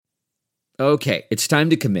Okay, it's time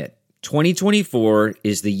to commit. 2024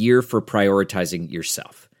 is the year for prioritizing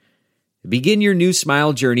yourself. Begin your new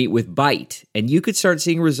smile journey with Byte, and you could start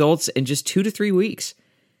seeing results in just 2 to 3 weeks.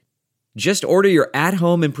 Just order your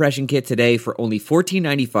at-home impression kit today for only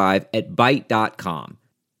 $14.95 at Byte.com.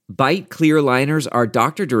 Byte clear liners are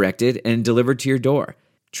doctor-directed and delivered to your door.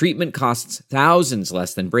 Treatment costs thousands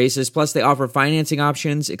less than braces, plus they offer financing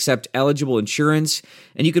options, accept eligible insurance,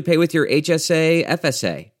 and you could pay with your HSA,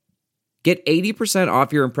 FSA. Get 80%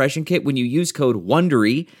 off your impression kit when you use code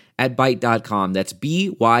WONDERY at Byte.com. That's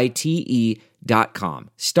BYTE.com.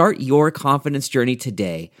 Start your confidence journey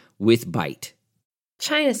today with Byte.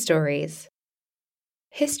 China Stories.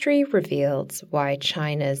 History reveals why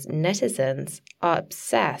China's netizens are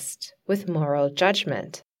obsessed with moral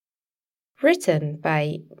judgment. Written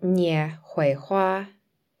by Nie Huihua.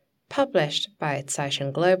 Published by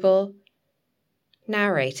Caixin Global.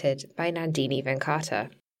 Narrated by Nandini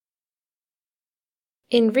Venkata.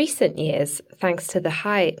 In recent years, thanks to the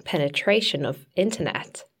high penetration of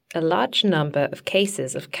internet, a large number of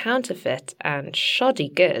cases of counterfeit and shoddy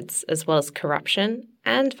goods, as well as corruption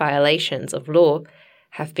and violations of law,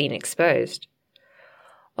 have been exposed.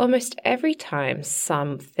 Almost every time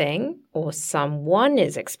something or someone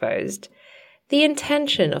is exposed, the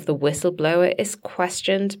intention of the whistleblower is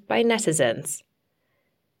questioned by netizens.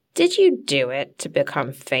 Did you do it to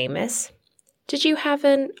become famous? Did you have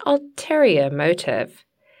an ulterior motive?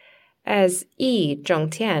 As Yi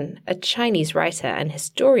Zhongtian, a Chinese writer and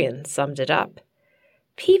historian, summed it up,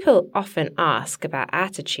 people often ask about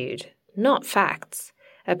attitude, not facts,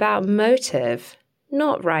 about motive,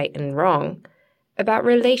 not right and wrong, about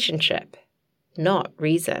relationship, not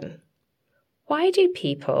reason. Why do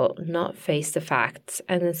people not face the facts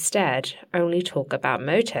and instead only talk about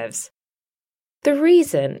motives? The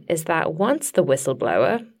reason is that once the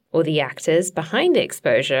whistleblower, or the actors behind the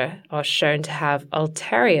exposure, are shown to have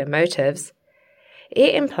ulterior motives,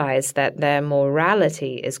 it implies that their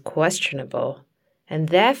morality is questionable, and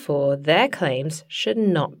therefore their claims should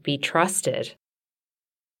not be trusted.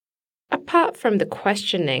 Apart from the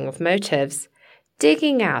questioning of motives,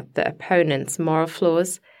 digging out the opponent's moral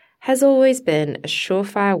flaws has always been a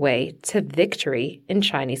surefire way to victory in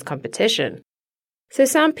Chinese competition. So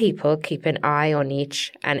some people keep an eye on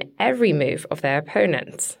each and every move of their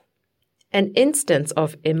opponents. An instance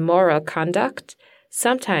of immoral conduct,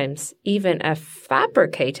 sometimes even a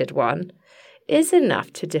fabricated one, is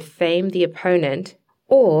enough to defame the opponent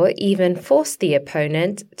or even force the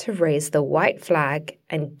opponent to raise the white flag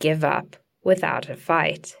and give up without a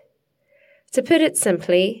fight. To put it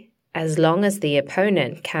simply, as long as the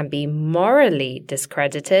opponent can be morally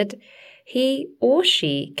discredited, he or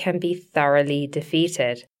she can be thoroughly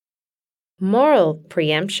defeated. Moral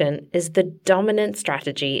preemption is the dominant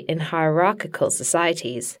strategy in hierarchical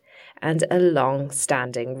societies and a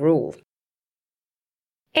long-standing rule.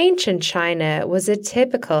 Ancient China was a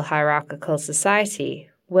typical hierarchical society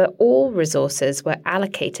where all resources were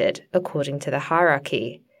allocated according to the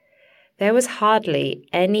hierarchy. There was hardly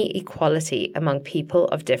any equality among people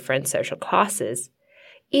of different social classes.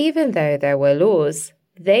 Even though there were laws,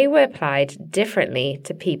 they were applied differently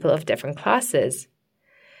to people of different classes.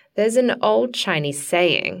 There's an old Chinese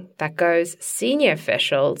saying that goes, senior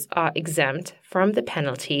officials are exempt from the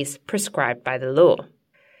penalties prescribed by the law,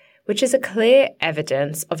 which is a clear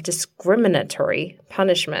evidence of discriminatory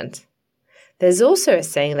punishment. There's also a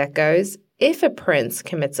saying that goes, if a prince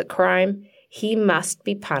commits a crime, he must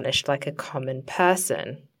be punished like a common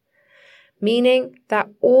person, meaning that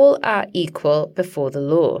all are equal before the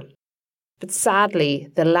law. But sadly,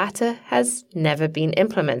 the latter has never been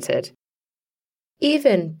implemented.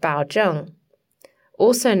 Even Bao Zheng,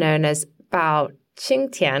 also known as Bao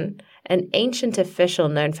Qingtian, an ancient official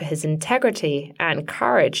known for his integrity and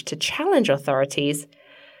courage to challenge authorities,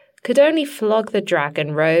 could only flog the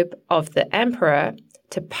dragon robe of the emperor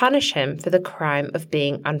to punish him for the crime of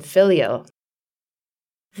being unfilial.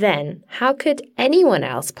 Then, how could anyone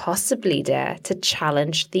else possibly dare to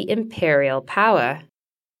challenge the imperial power?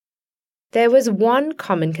 There was one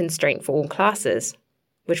common constraint for all classes,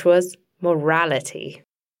 which was morality.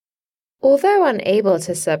 Although unable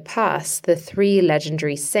to surpass the 3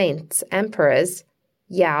 legendary saints emperors,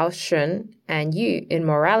 Yao, Shun, and Yu in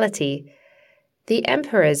morality, the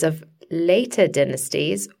emperors of later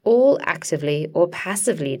dynasties all actively or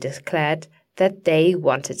passively declared that they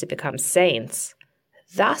wanted to become saints.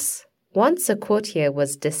 Thus, once a courtier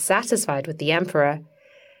was dissatisfied with the emperor,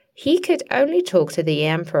 he could only talk to the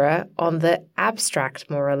emperor on the abstract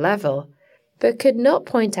moral level, but could not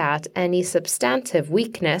point out any substantive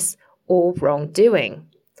weakness or wrongdoing.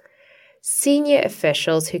 senior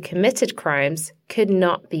officials who committed crimes could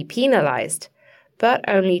not be penalized, but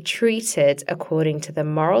only treated according to the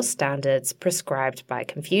moral standards prescribed by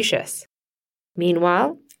Confucius.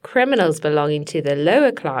 Meanwhile, criminals belonging to the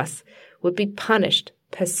lower class would be punished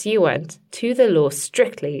pursuant to the law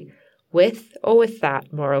strictly, with or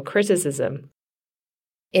without moral criticism.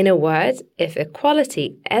 In a word, if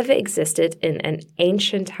equality ever existed in an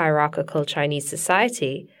ancient hierarchical Chinese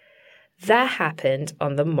society, that happened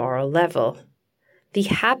on the moral level. The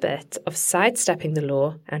habit of sidestepping the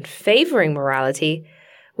law and favoring morality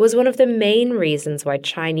was one of the main reasons why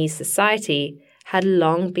Chinese society had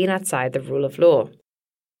long been outside the rule of law.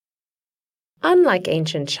 Unlike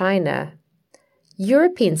ancient China,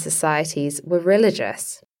 European societies were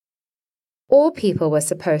religious. All people were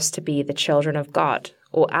supposed to be the children of God,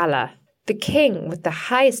 or Allah. The king with the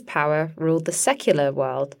highest power ruled the secular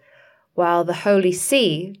world, while the Holy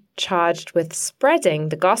See, charged with spreading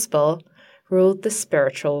the gospel, ruled the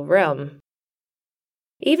spiritual realm.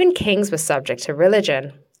 Even kings were subject to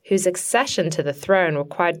religion, whose accession to the throne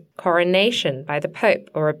required coronation by the pope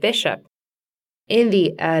or a bishop. In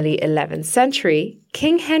the early 11th century,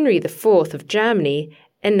 King Henry IV of Germany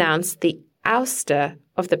announced the ouster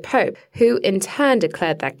of the pope, who in turn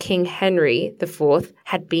declared that King Henry IV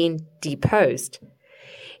had been deposed.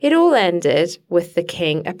 It all ended with the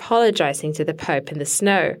king apologizing to the pope in the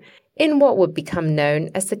snow, in what would become known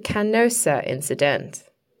as the Canossa incident.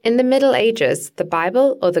 In the Middle Ages, the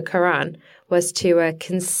Bible or the Quran was to a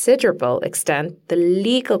considerable extent the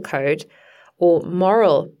legal code or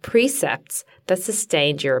moral precepts that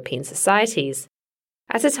sustained European societies.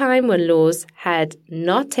 At a time when laws had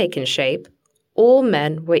not taken shape, all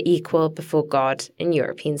men were equal before God in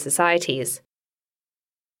European societies.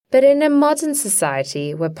 But in a modern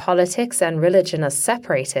society where politics and religion are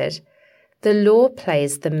separated, the law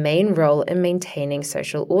plays the main role in maintaining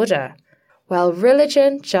social order, while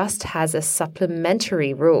religion just has a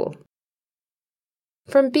supplementary rule.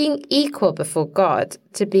 From being equal before God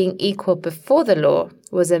to being equal before the law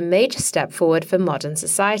was a major step forward for modern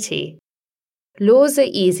society. Laws are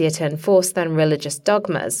easier to enforce than religious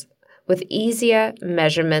dogmas, with easier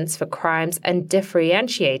measurements for crimes and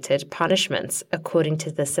differentiated punishments according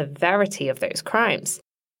to the severity of those crimes.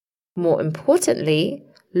 More importantly,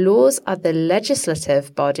 laws are the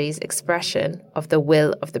legislative body's expression of the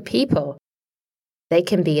will of the people. They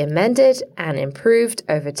can be amended and improved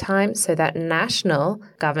over time so that national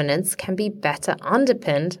governance can be better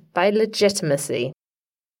underpinned by legitimacy.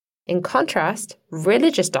 In contrast,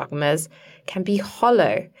 religious dogmas can be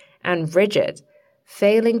hollow and rigid,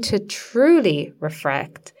 failing to truly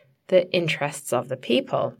reflect the interests of the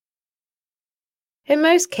people. In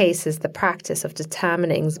most cases, the practice of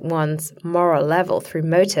determining one's moral level through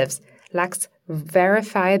motives lacks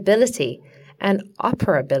verifiability and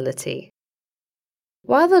operability.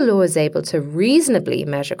 While the law is able to reasonably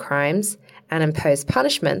measure crimes and impose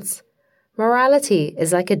punishments, morality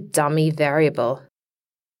is like a dummy variable.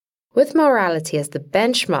 With morality as the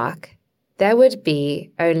benchmark, there would be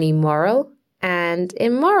only moral and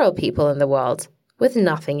immoral people in the world, with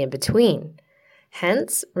nothing in between.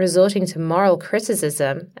 Hence, resorting to moral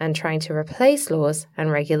criticism and trying to replace laws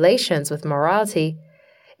and regulations with morality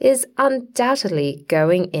is undoubtedly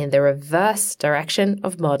going in the reverse direction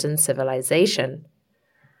of modern civilization.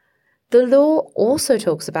 The law also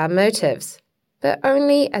talks about motives, but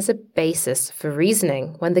only as a basis for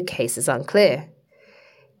reasoning when the case is unclear.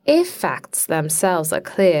 If facts themselves are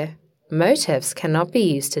clear, motives cannot be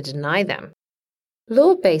used to deny them.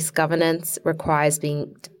 Law-based governance requires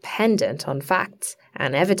being dependent on facts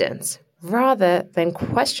and evidence, rather than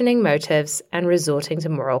questioning motives and resorting to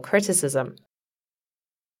moral criticism.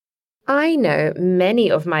 I know many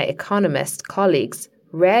of my economist colleagues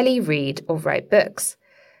rarely read or write books,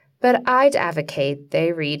 but I'd advocate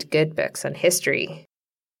they read good books on history.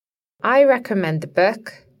 I recommend the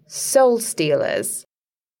book Soul Stealers,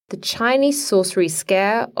 The Chinese Sorcery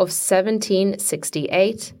Scare of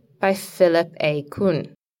 1768 by Philip A.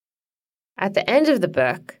 Kuhn. At the end of the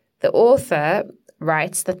book, the author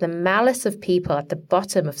writes that the malice of people at the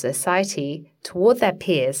bottom of society toward their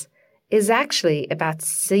peers is actually about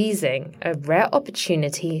seizing a rare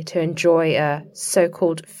opportunity to enjoy a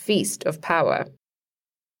so-called feast of power.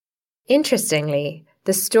 Interestingly,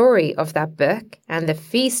 the story of that book and the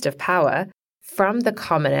feast of power from the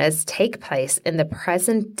commoners take place in the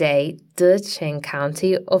present-day Deqing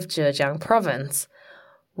County of Zhejiang Province,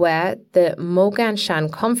 where the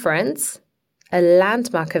Moganshan Conference, a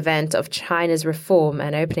landmark event of China's reform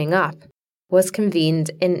and opening up, was convened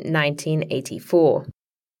in 1984.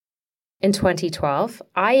 In 2012,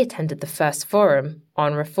 I attended the first forum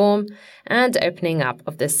on reform and opening up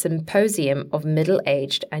of the Symposium of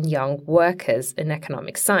Middle-Aged and Young Workers in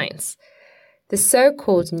Economic Science, the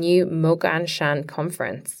so-called New Moganshan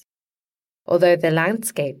Conference. Although the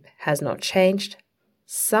landscape has not changed,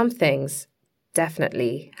 some things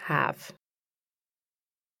definitely have.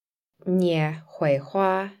 Nie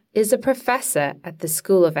Huihua is a professor at the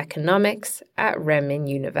School of Economics at Renmin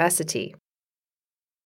University.